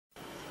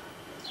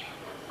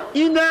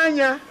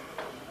Inanya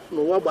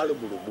n'ụwa gbara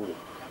gburugburu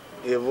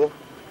evo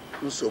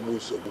nsogbu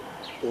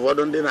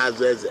ụfọdụ ndị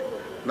na-azụ eze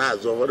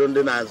na-azụ ụfọdụ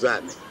ndị na-azụ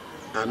anị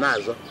a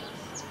na-azụ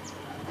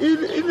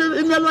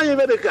inelu anya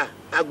ebe ka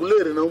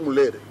Agụleri na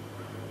Ụmụleri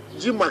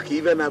ji maka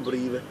ibe na bụrụ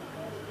ibe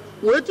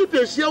wee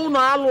tipesie ụlọ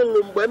alụlụ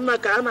mgbe nna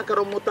ka a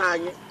nakara mmụta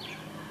anyị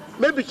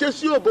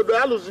mebichesie obodo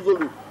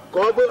alụzigoro ka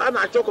ọ bụ a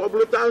na-achọ ka ọ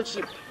bụrụ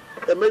township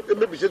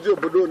emebichezi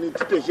obodo oni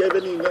tipesie ebe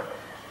niile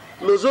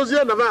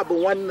lozozie na ba bụ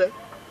nwanne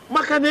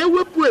maka na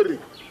ewepụ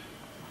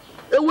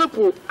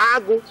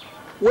agụ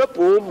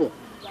wepụ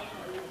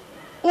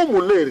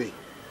Ụmụleri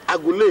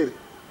Agụleri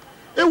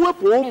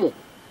ewepụ ụmụ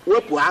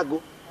wepụ agụ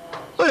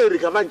o yiri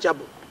ka vancha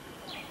bụ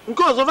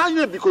nke ọzọ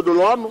vanye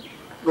bikodoro ọnụ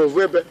n'ovu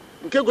ebe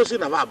nke gosi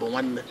na ba bụ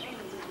nwanne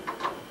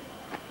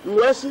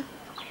wee sị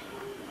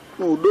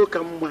na udo ka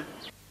mma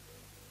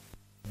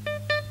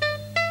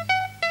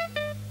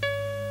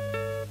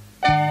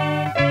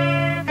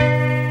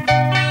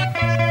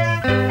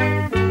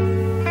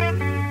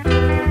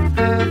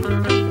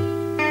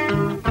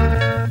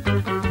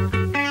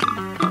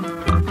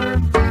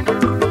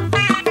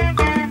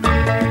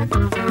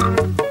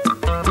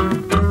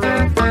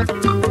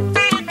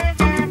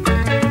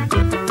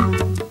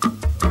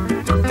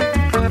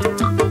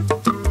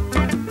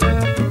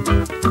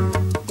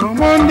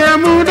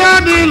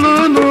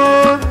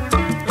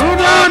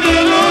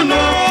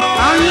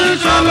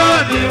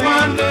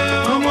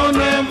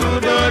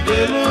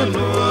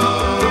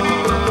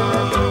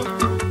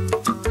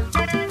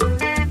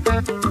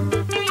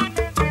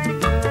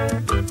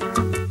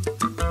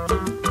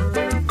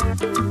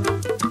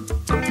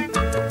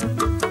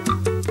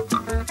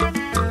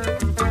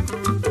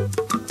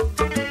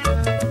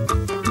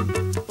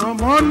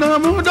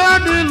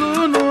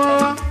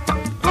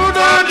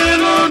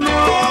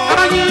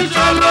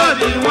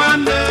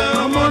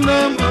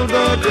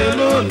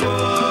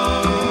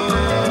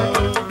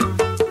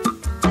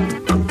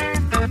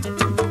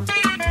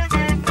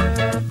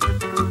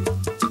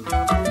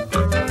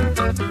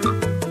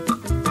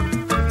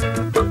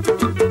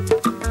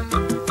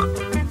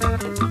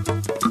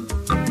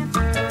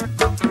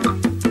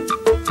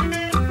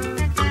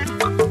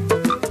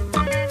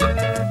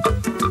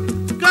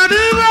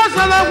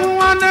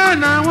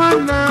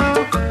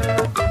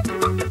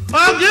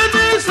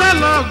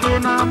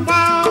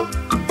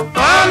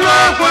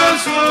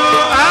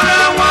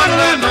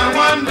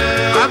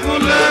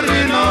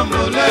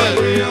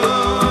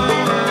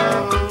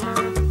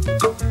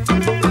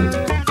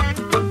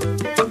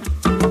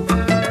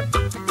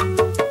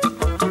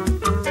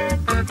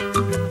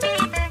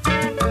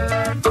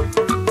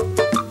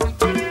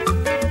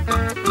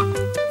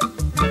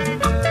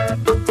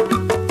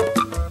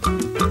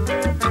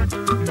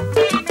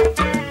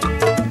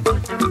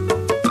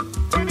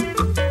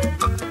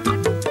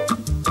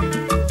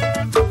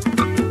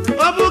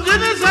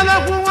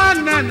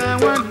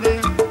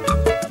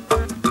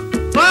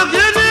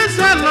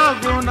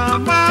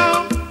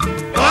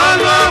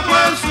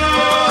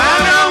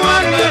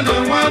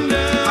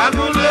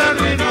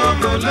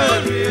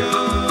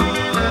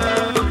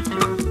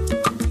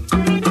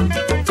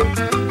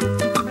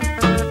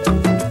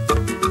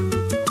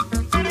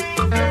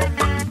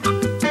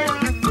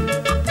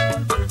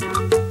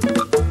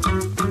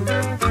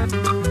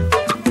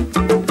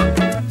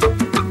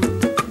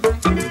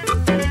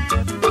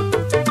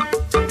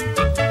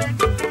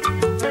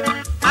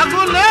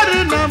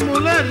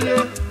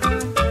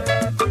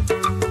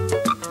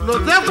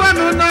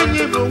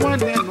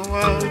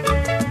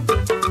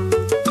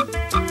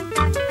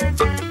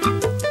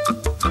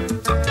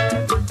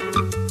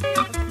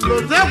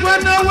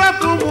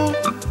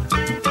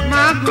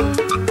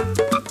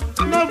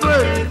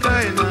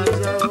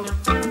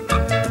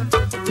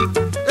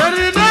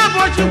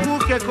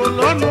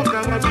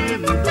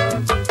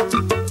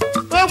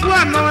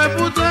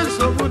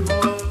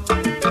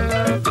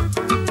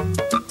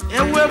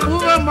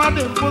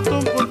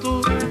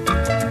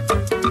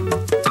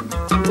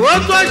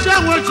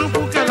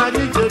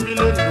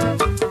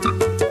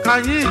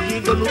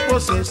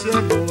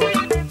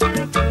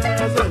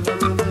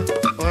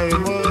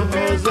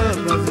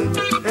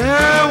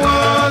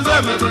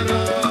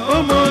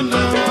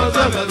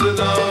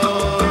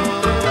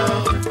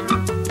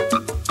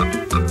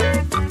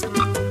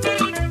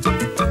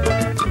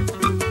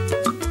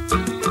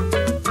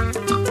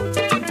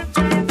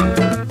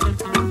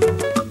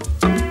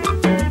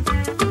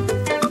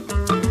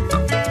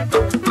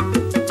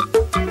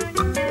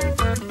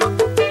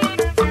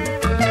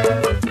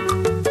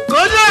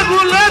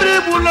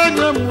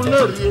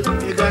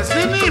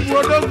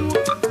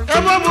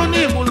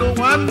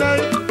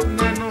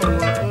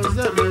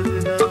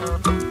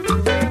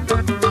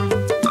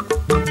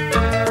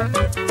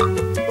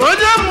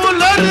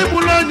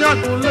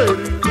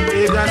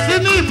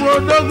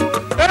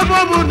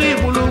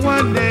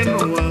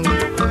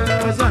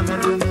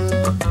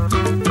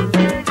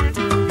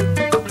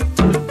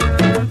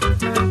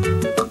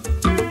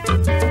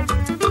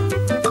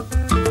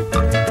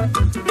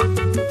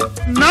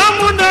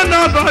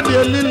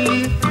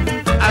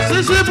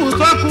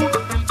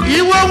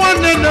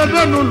nwanne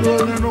na-ebe n'ụlọ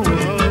onye n'ụwa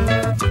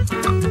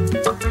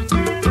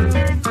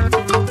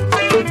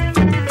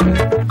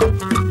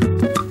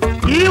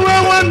iwe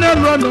nwanne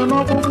lụọ nọ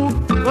n'ọkpụkpụ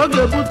ọ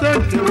ga-ebute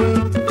nkewa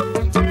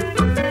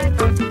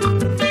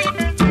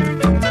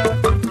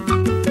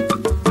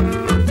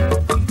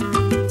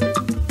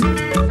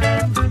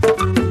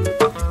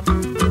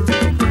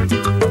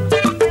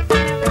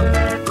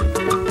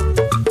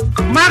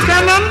maka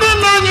na ndị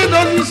nna anyị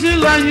dozisi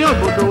ile anyị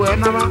obodo wee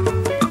naba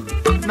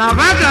na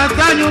ba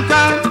ga-ata anyị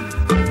ụta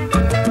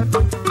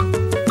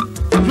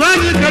jụọ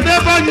anyị kedu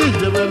ebe anyị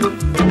jebelu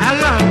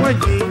agha ahụ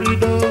ji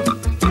bido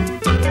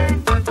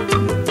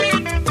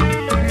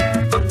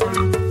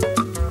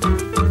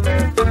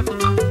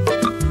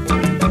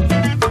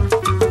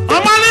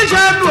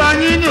ọmalịcha ndụ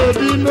anyị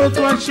na-ebi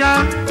n'otu ọcha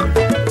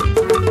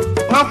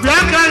ọkwa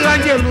aka agha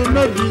jelu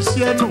mebi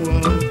isi n'ụwa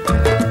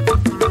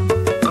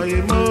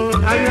oyimo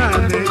agha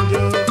dị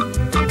njọ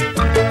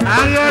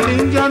agha dị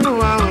njọ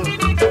n'ụwa ahụ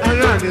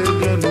agha dị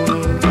njọ n'ụwa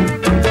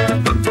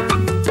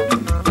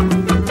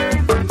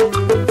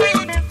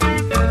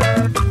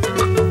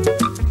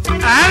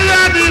agha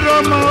dị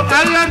romo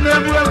agha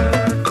na-egbu egbu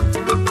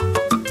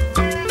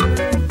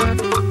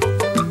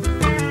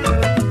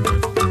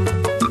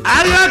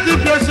agha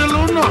dịpịasịrị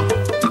ụlọ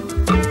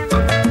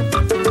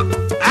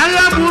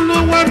agha bụrụ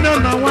nwanne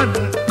na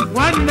nwanne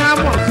nwanne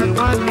amụsị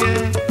nwanne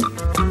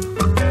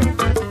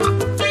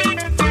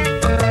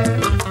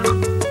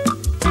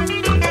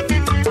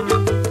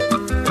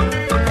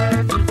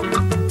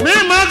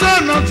n'ịmaga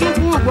nọ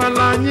Chukwu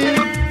gwara anyị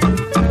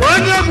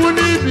onye bụ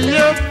n'ibi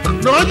ya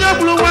na onye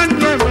bụrụ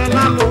nwanne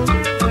emelalụ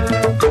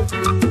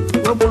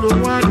o gburu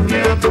nwanne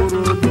ya bụrụ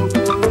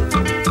odogbo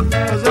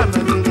ọzọ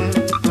emezina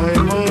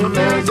ọyịmọ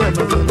ọzọ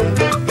emezina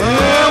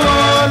ewo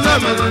ọzọ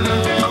emezina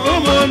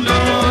ụmụnne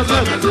ọzọ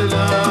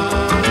emezina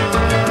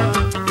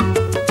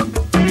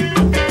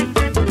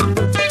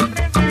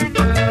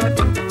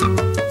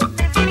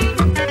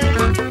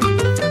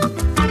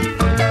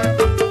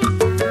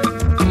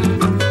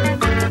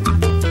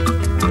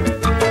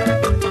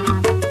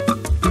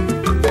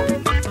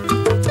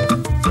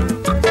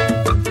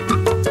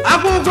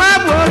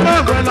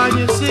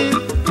anyị si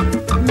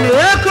na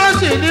eko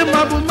si dị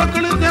mma bụ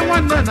mmekọrịta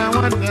nwanne na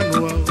nwanne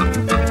n'ụwa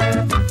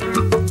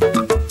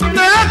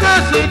na eko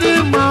si dị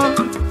mma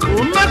bụ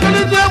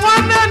mmekọrịta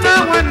nwanne na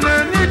nwanne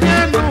n'ije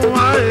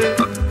n'ụwa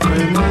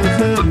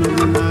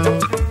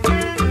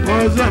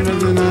ọzọ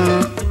emezina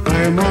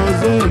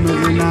ọzọ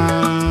emezina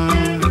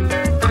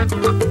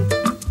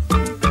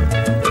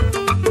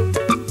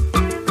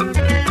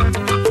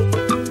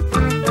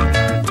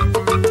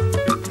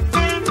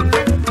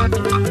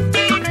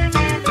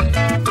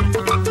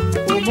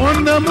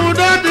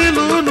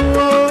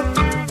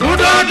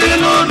mudo di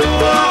lunu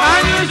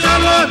anyị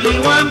chọrọ obi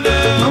nwanne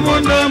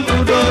ụmụnne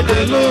mudo di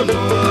lunu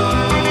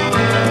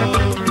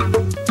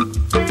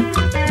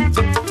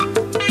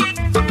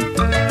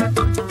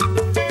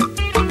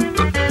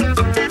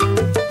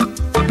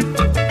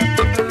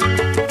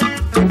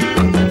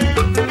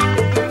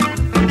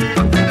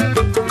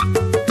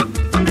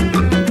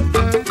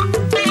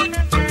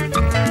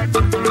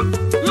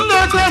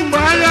nleta mgbe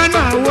agha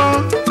na-awọ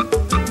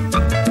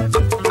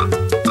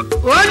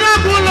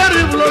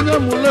onye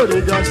mulori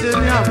gasị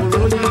ya bụrụ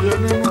onye dị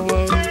n'ụwa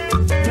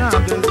ya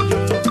adịjọ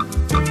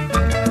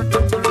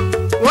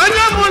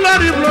onye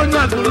mulori bụ onye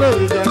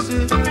agụlori gasị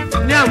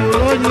ya bụrụ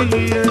onye dị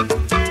ihe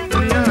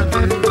ya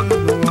adịjọ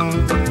n'ụwa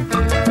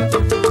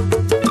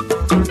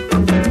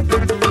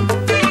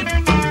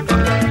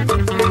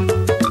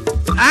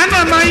ana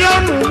m anya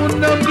ụmụ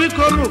ụmụnne m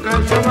biko nụ ka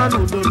nchọba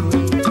n'udo n'ụwa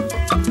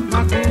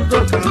maka udo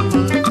ka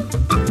mma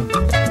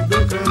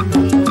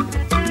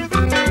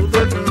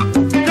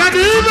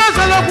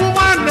salokwu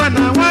nwanne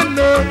na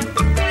nwanne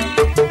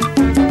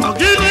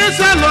ọgịnị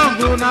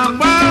salọgụ na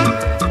mgba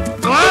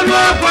ọlụ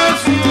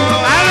ekwesu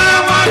agha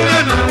nwanne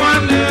na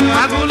nwanne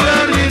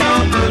agụleri na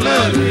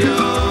ọgụleri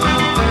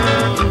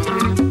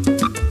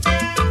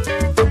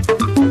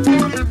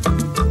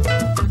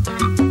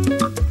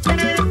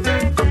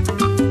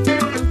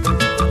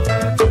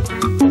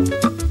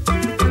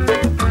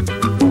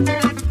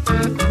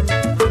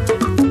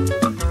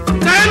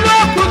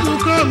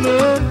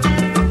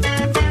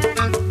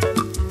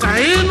ka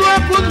ilu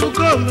okwu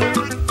nzukọ mee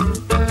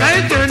I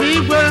can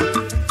even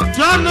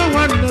John no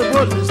one the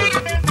bodies,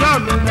 John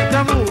no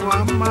Metamu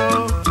Wama.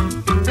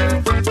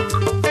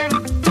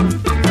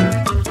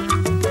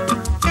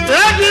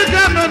 Every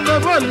time on the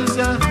bodies,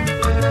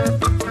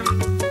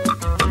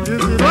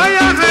 this is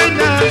Royal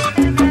Highness.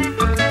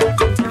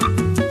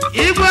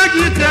 If what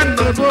you can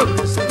the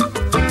bodies,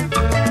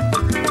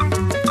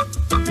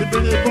 you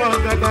believe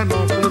God got no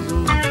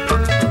puzzle.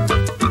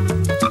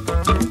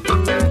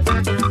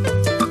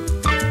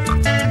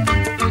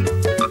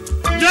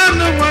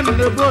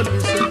 The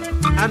police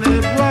and I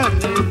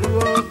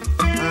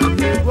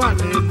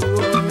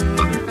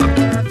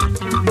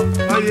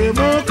am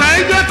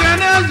Kaija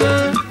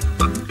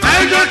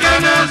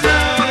Canada,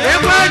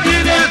 if I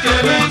did it,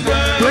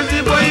 was the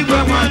boy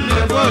one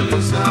the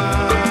police.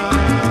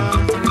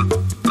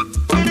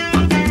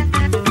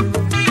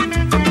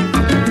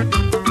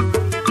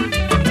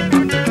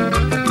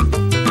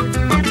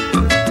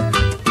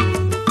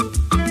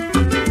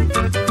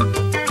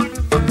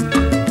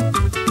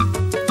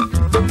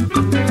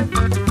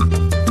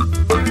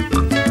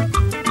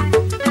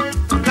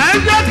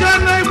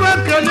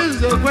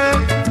 na-ekwe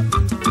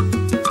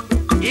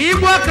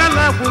Igbo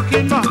kala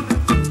kwukino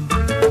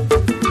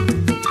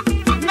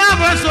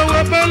na-abaso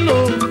webelo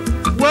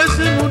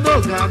wesi n'udo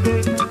ga-adị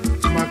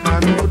maka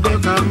na udo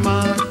ka mma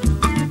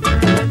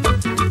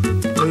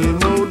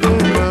oyimo udo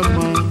ka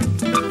mma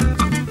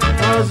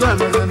ọzọ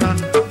emezina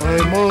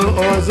oyimo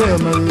ọzọ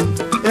emezi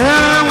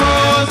ewe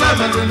ọzọ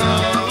emezina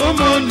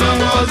ụmụnne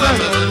m ọzọ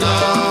emezina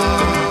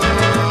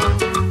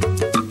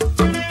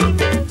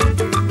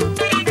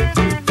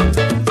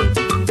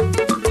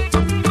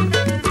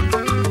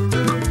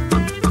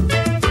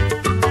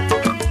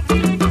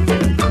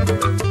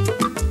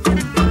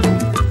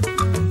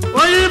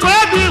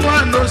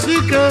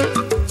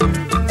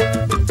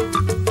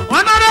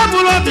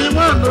Honorable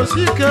Obi-Wan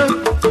Osike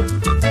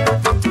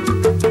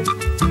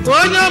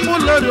onye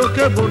mụlere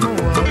oke bụ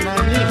n'ụwa na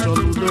anyị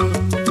chọrọ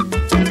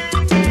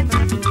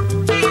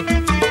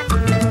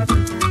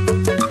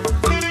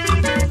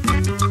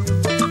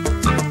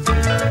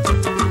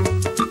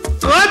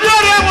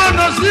Obiora Wan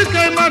Osike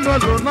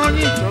Emmanuel na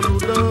anyị chọrọ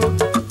udo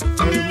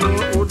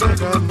udo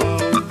ka mma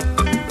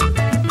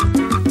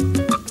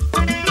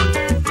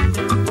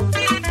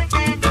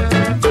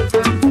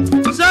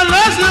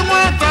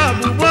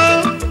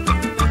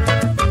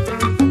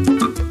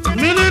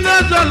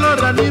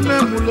Lora ni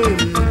me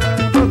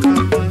mule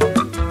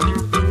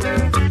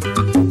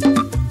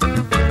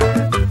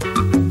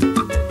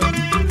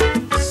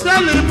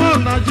Salimo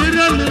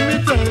Nigeria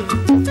Limited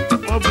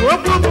Obu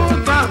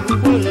Buta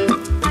Buboye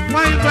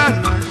Why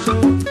Bana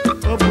Show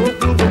Obu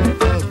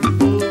Buta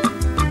Buboye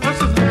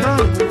Asita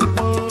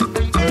Buboye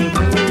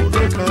Obu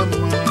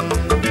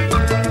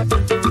Dekama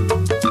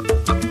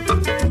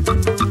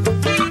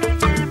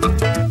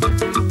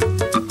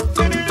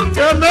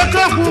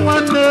Emeka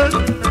Buwane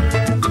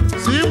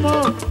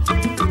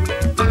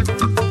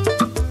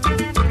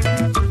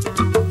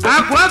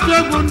Akwatu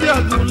egwu ndị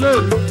agụle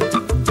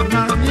na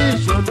anyị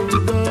chọrọ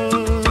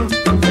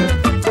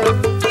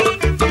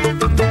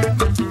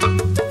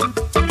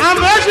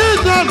Amachi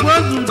izo ọgwụ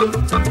ezudo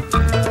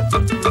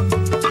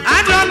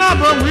Aja na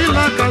bụ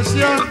ịla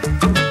kasịa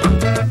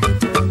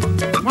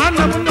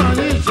Nwanne m na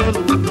anyị chọrọ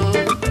udo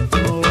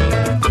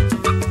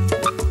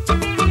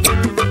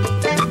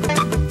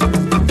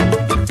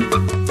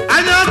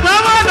Anya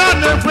gbawa na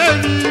na-ekwe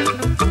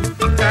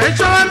ka ị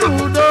chọrọ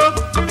n'udo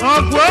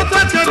ọgwụ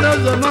ọtacha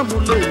na-eze na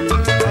mụle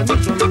anyị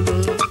chọrọ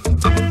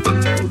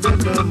udo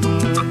ka mma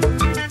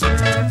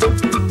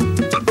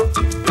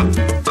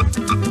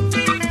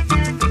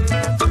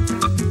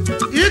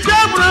ike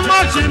mụrụ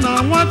machi na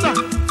nwata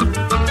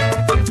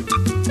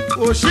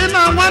oshi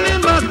na nwa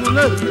n'ime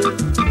agụle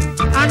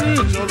anyị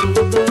chọrọ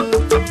udo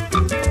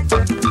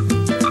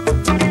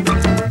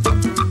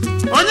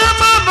onye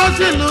ma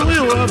basilu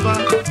wiwaba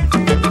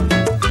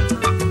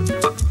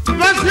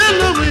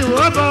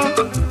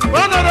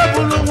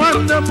Honorable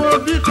Wande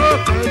Mobiko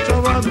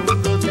Kachawa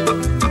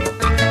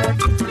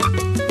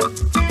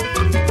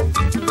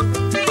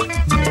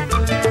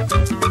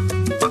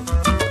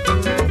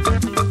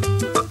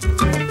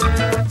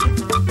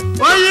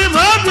Oyi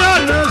Mabia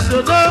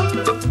Nesodo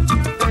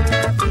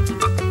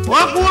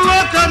Wakulo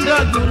Kanda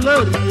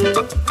Duleri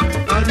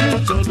Ani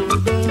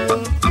Chododo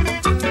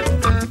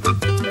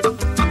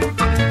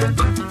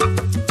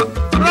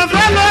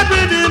Ravelo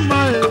Bidi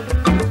Mae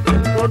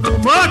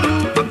Odumodu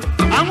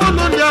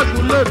Amono ndi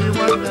aguleri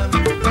wana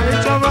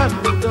Kaichawa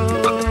nudo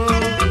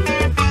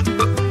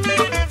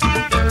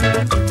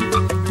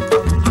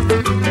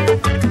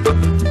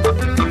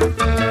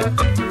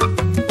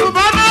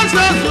Ubana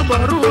Zesu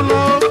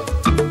Barulo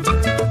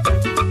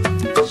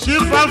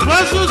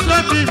Shifafasu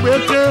Sabi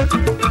Beke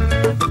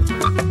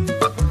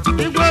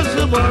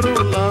Igwesu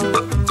Barula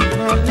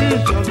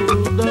Nanisha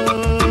Nudo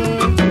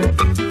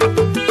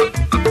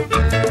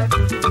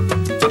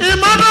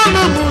Imana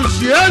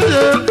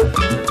Lumushieze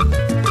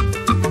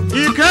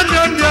Ikende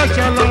ndi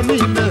achala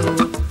n'ime o,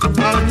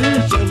 anyị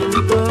chọrọ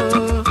udo.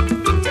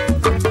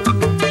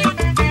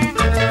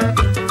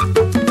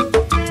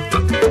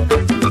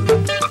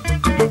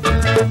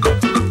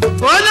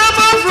 Onye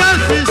ma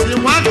Francis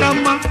nwaka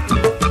mma,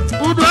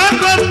 udo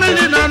ego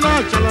mmiri na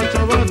na-achala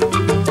chaba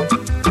n'udo,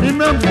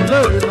 n'ime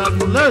muleri na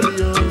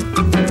muleri o.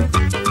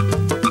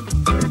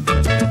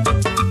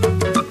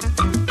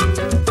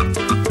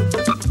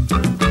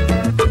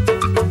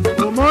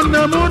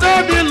 Ụmụnne m udo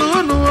dịlụ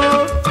unu o.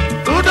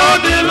 Udo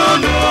dị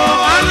l'ụlọ,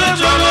 anyị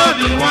chọrọ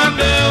obi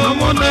nwanne,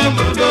 ụmụnne m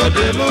udo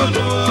dị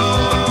l'ụlọ.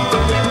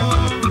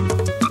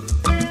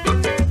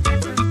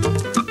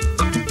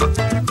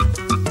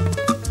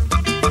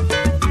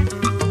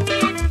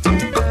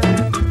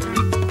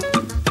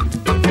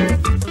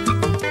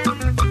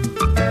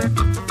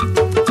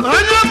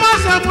 Onye ma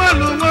Samuel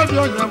nwebi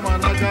onye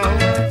managa,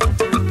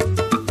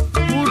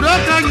 udo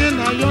ka anyị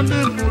na ya ndị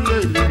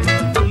muleri.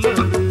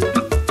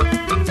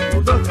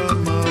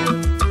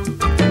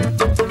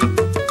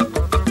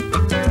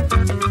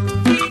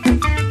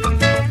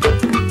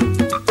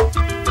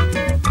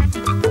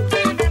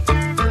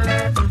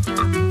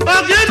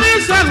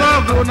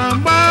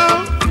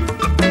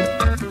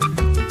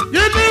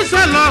 Gini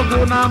se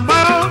logu na mba,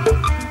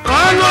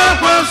 Olo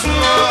kwasu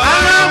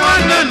ala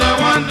wane na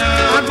wane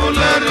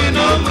aguleri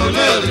no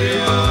guleri.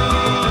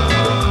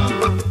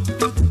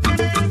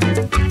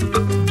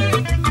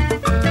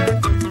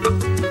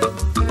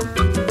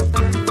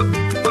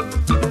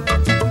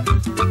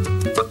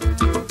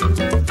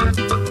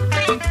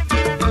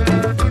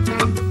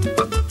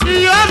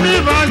 Iyami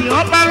bani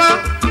opala.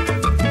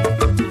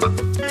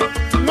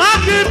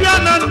 Maki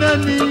biana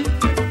neni.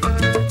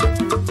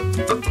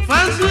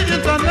 Fancy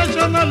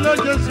International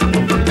Legacy.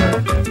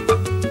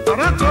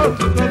 Record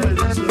to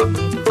medicine.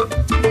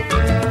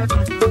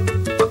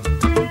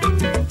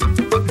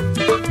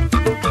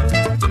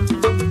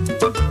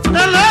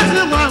 The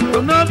last one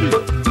will not be.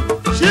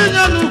 She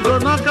knew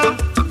Gonaka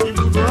in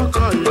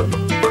Gonaka.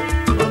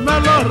 The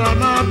Melora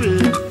Nabi.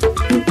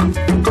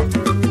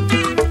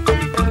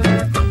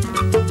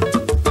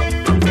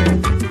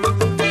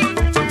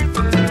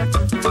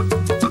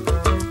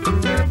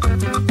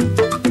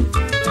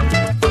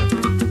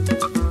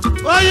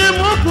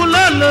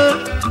 Ukwulu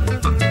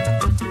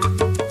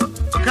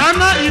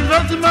Kana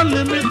Investment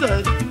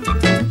Limited.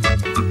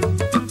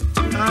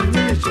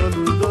 Ani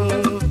Soludo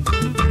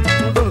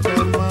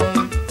Kama.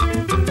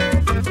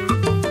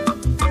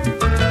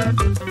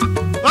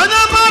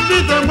 Onya mabi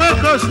de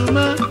mweko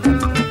sume.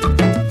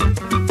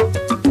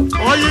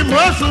 Oyi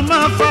mo suma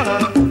fa.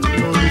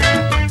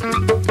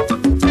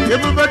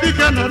 Everybody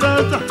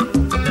Canada.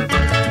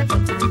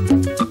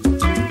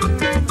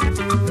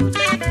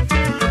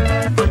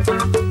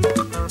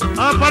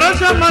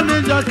 Operation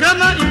Manager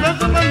Kana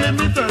Investment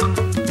Limited.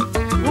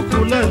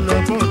 Ukwulu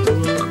Lepoto.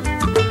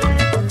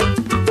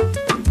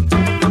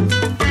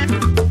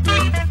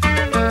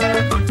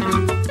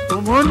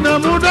 Umunda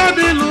muda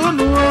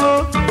dilunu.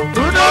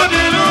 Muda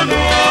dilunu.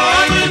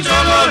 Ani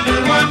cholo di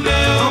wande.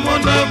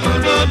 Umunda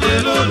muda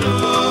dilunu.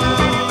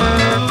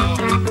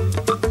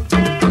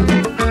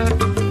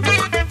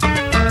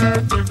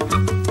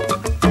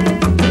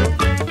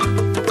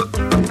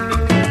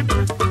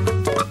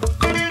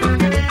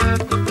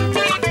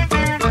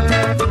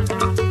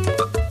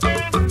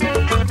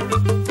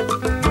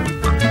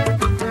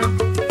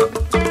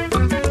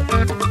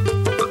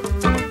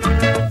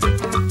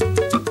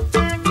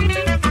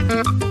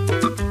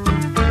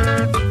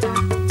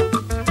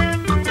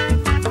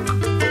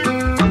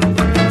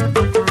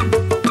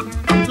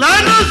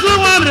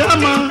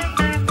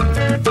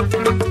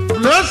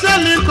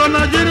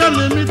 Nigeria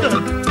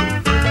Limited.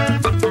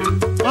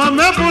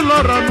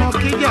 Amebulora no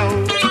kijao.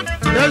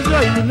 Yezo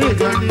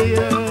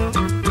inigania.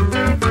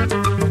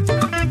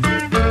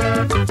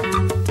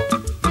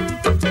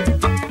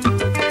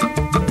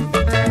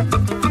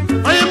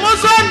 Ayi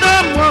musanda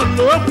mo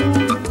loku.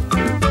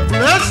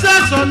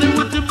 Blessed on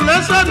with the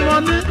blessed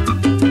money.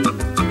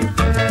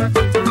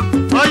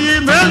 Ayi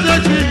meze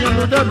chinyo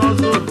no de no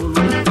zo.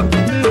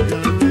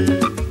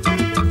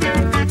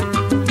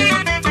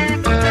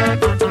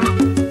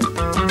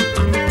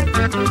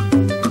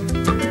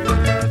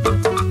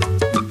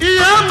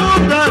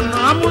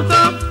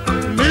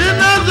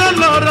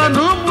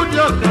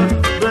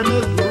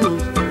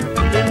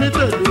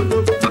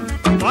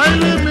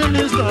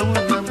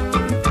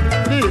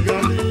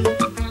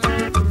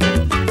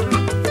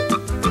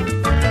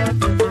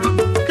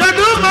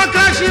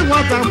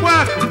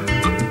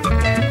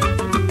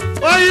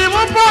 Oyi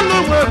mo polo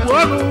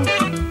webonu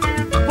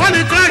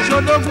woni ka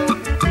shodogu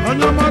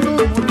onyo manu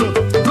mudo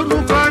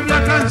Dunukofia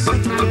kansi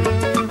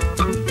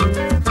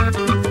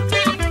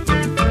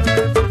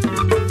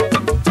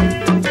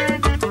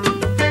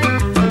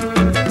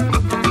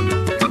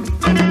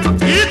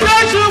ita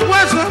shu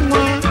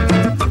kwasama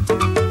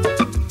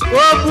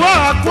Ogbor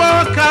akwa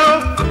ka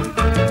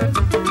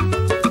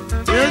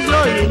ezo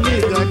yini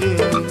gade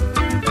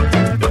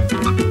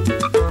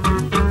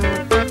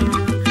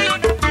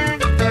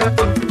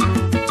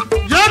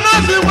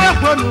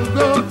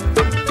Go.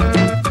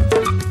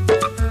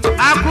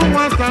 Aku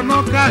wanta no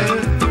kae.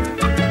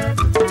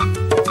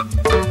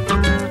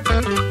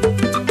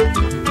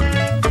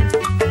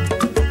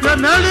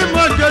 Kenali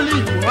mojeli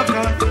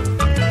waka.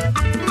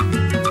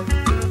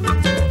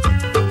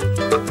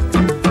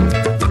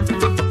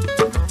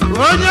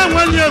 Onya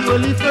wanye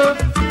welite,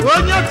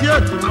 onya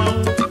tietu mo.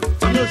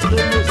 Onya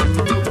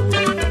slow.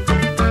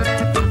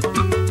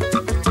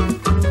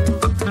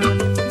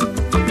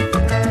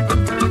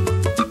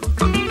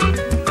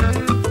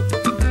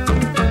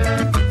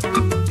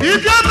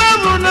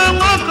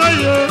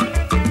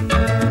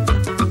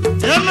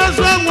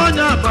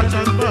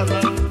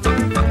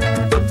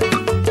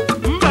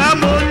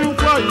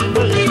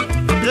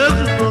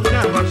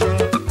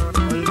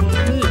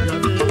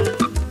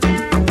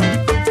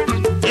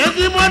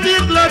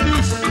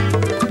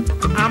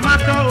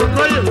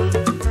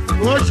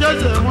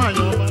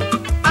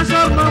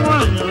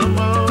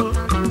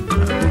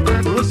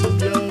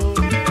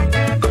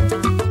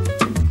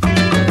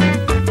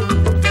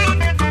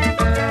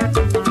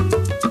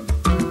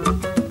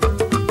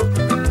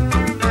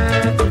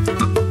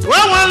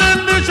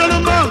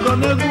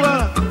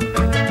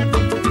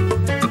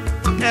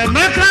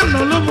 Emeka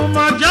Morocco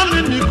Maduka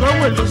Germany ko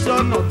welu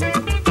sono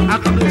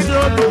akuse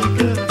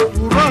odoke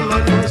uro la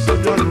ko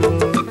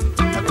so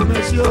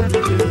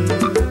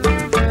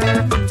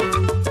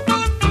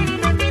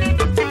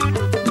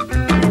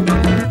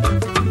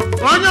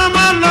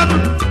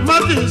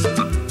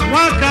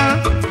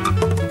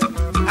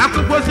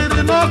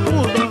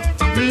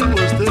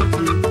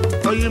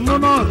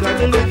oyimuno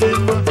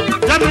gadelegema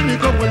jamini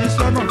ko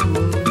polisono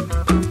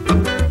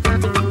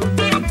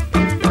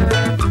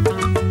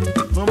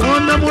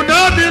momone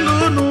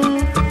mudodilunu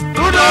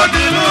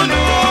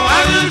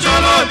ayi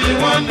cholo bi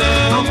wonde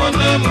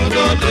momone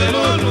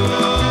mudodilunu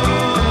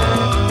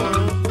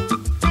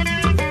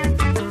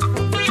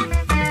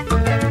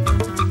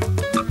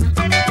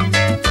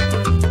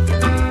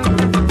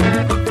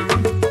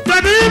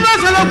jadi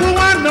masala ku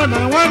wanna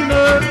na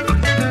wanna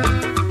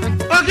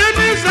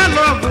ogini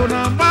salo ku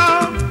na ba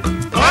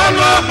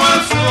olo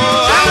faso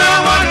ala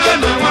wanna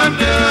na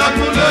wanna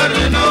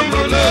amuleri no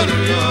muleri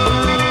yo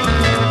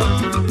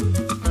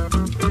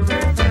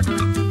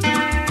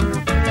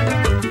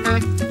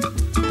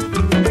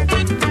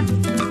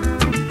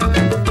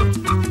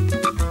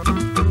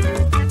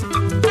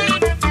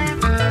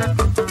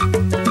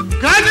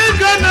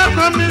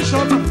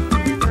Commissioner,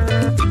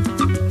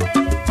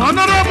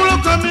 Honorable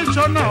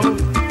Commissioner,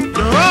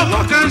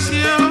 Jehovah can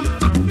see you,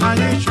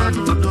 I should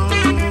know.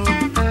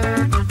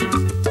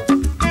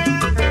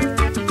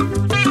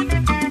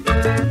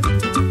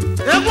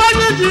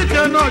 If you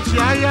cannot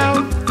shy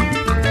out,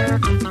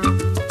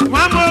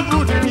 one more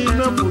good in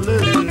the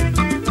bullet.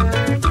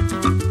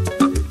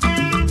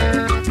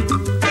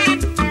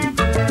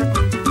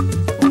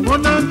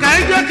 One of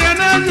Kaija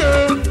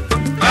Canada.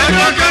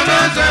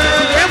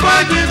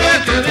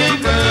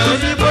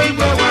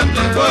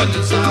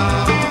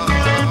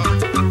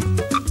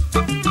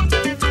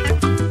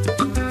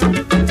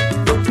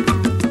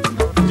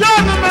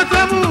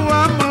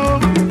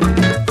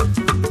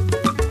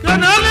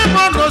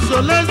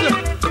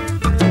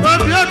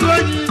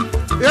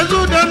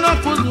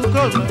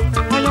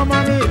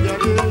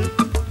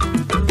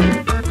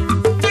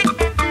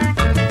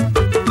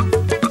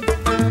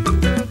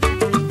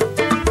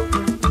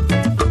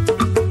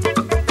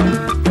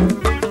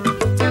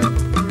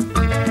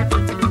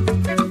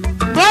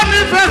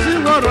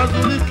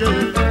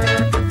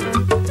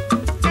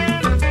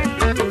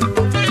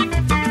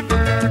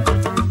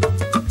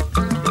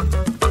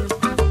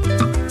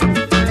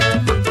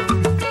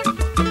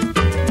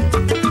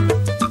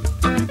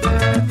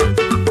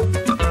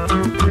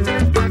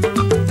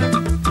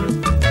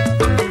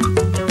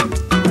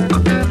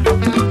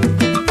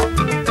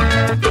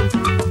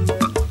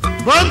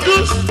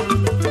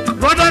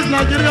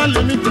 Nigeria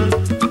Limited,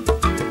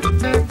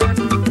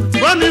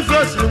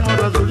 Boniface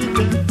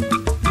Morazolike,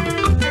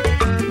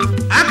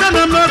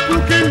 Akanama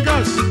cooking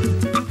gas,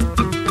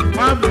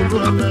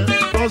 Maburuame,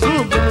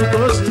 Ozuburu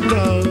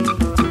Gosida.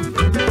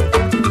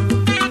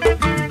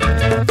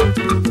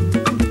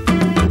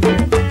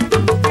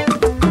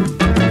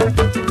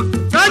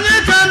 Kanye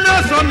Kanye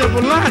on the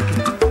black,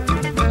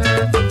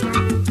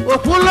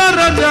 Ukwulu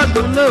Raja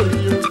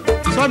Dulerio,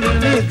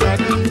 Samini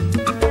Gadi,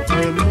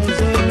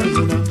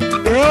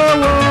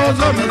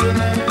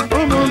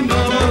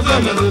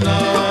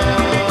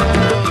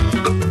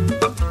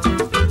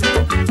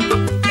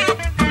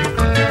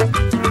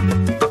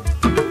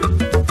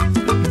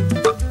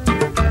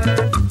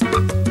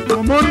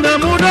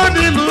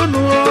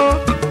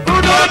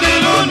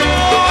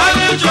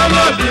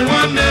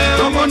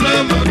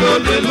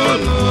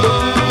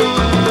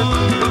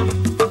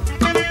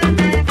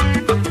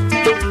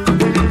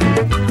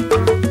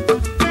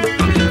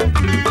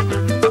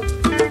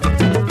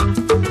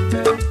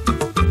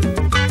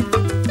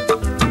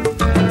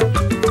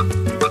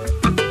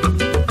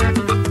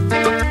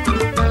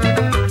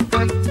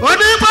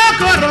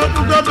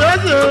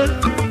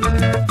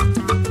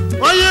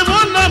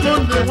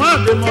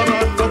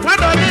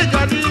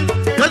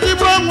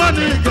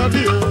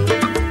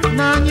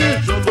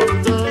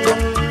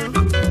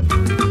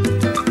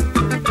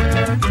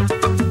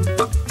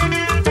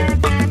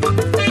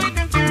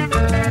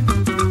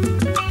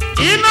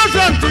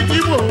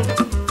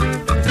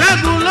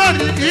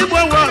 Igbo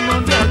wa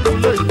no de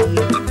akule,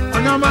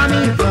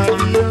 anyamani